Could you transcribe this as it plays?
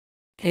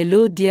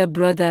Hello dear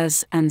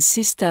brothers and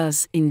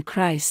sisters in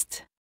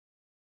Christ.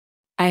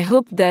 I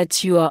hope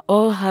that you are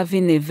all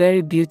having a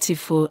very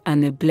beautiful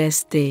and a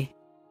blessed day.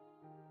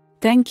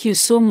 Thank you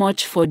so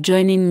much for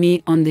joining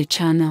me on the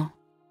channel.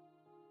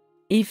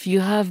 If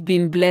you have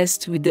been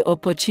blessed with the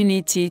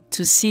opportunity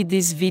to see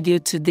this video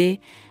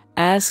today,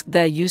 I ask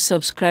that you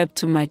subscribe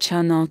to my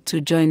channel to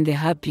join the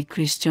happy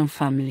Christian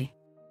family.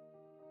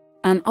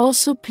 And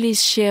also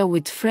please share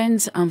with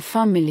friends and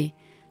family,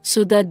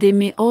 so that they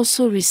may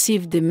also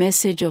receive the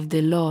message of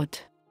the Lord.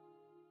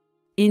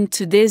 In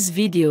today's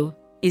video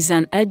is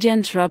an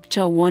urgent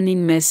rapture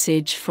warning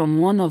message from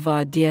one of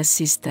our dear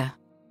sisters.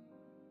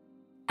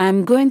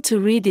 I'm going to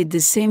read it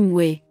the same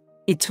way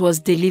it was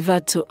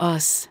delivered to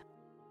us.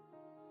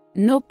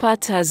 No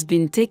part has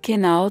been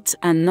taken out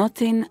and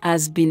nothing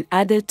has been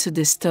added to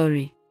the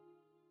story.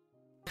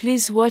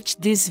 Please watch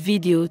this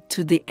video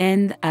to the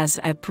end as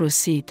I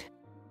proceed.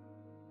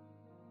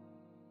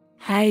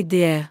 Hi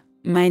there.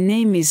 My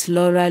name is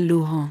Laura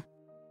Luhon.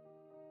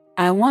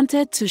 I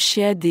wanted to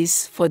share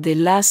this for the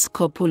last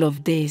couple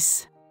of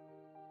days.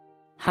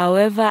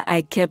 However,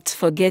 I kept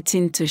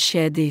forgetting to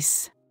share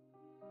this.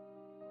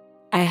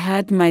 I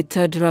had my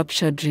third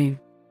rapture dream.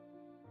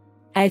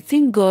 I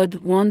think God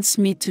wants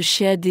me to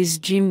share this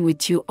dream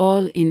with you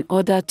all in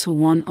order to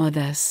warn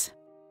others.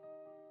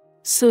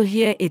 So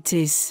here it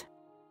is.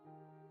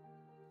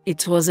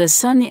 It was a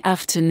sunny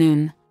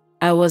afternoon.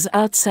 I was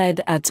outside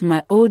at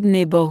my old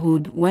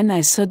neighborhood when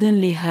I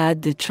suddenly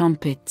heard the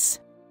trumpets.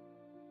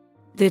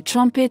 The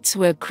trumpets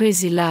were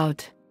crazy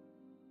loud.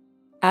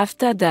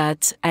 After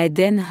that, I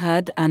then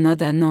heard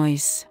another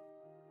noise.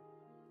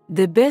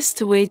 The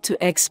best way to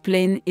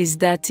explain is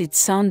that it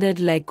sounded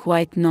like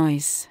white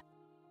noise.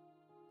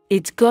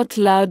 It got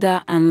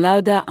louder and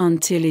louder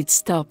until it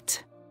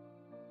stopped.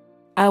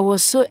 I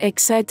was so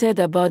excited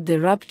about the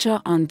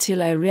rapture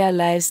until I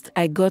realized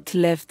I got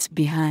left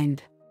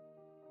behind.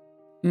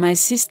 My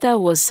sister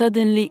was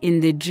suddenly in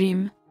the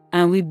dream,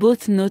 and we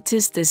both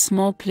noticed a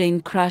small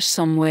plane crash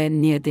somewhere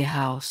near the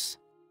house.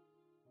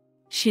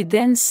 She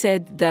then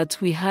said that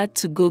we had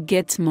to go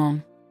get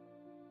Mom.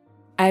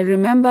 I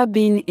remember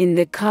being in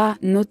the car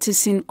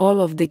noticing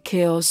all of the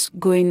chaos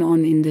going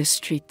on in the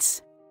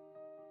streets.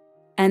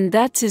 And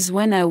that is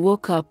when I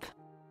woke up.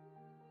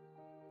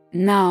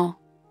 Now,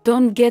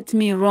 don't get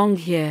me wrong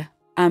here,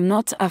 I'm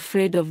not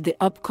afraid of the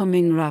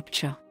upcoming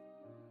rapture.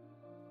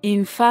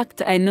 In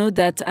fact, I know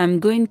that I'm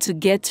going to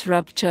get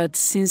raptured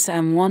since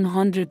I'm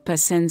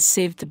 100%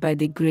 saved by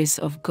the grace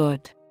of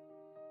God.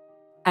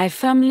 I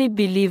firmly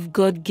believe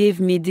God gave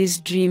me this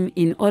dream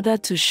in order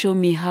to show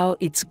me how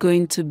it's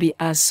going to be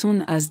as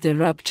soon as the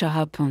rapture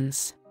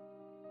happens.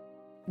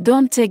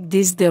 Don't take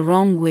this the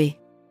wrong way.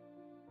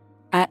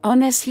 I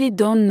honestly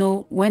don't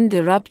know when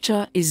the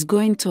rapture is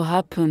going to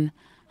happen.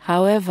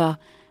 However,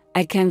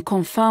 I can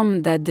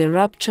confirm that the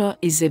rapture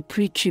is a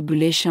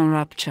pre-tribulation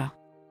rapture.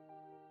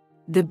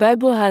 The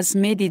Bible has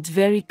made it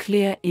very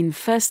clear in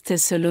 1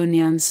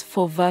 Thessalonians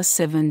 4 verse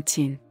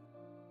 17.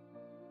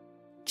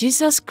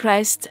 Jesus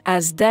Christ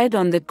has died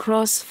on the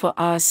cross for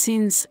our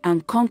sins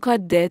and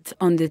conquered death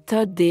on the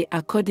third day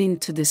according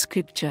to the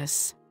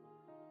scriptures.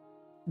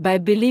 By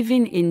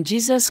believing in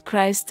Jesus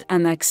Christ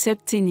and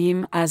accepting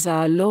Him as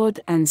our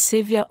Lord and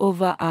Savior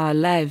over our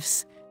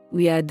lives,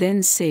 we are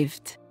then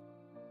saved.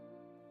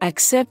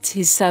 Accept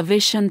His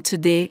salvation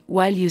today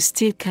while you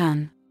still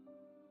can.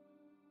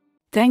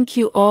 Thank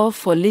you all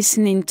for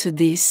listening to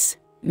this.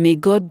 May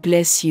God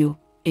bless you.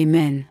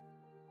 Amen.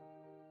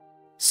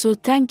 So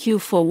thank you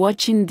for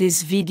watching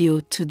this video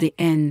to the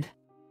end.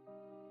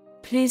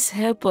 Please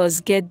help us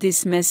get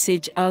this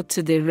message out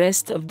to the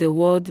rest of the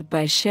world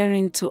by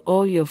sharing to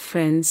all your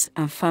friends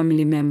and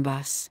family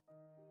members.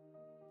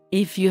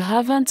 If you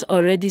haven't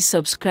already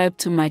subscribed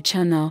to my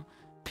channel,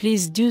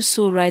 please do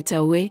so right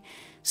away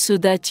so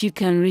that you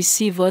can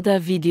receive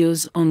other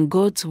videos on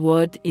God's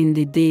Word in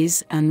the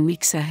days and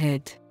weeks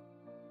ahead.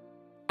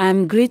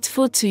 I'm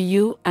grateful to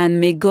you and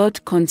may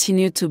God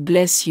continue to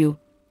bless you.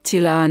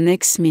 Till our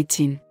next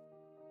meeting.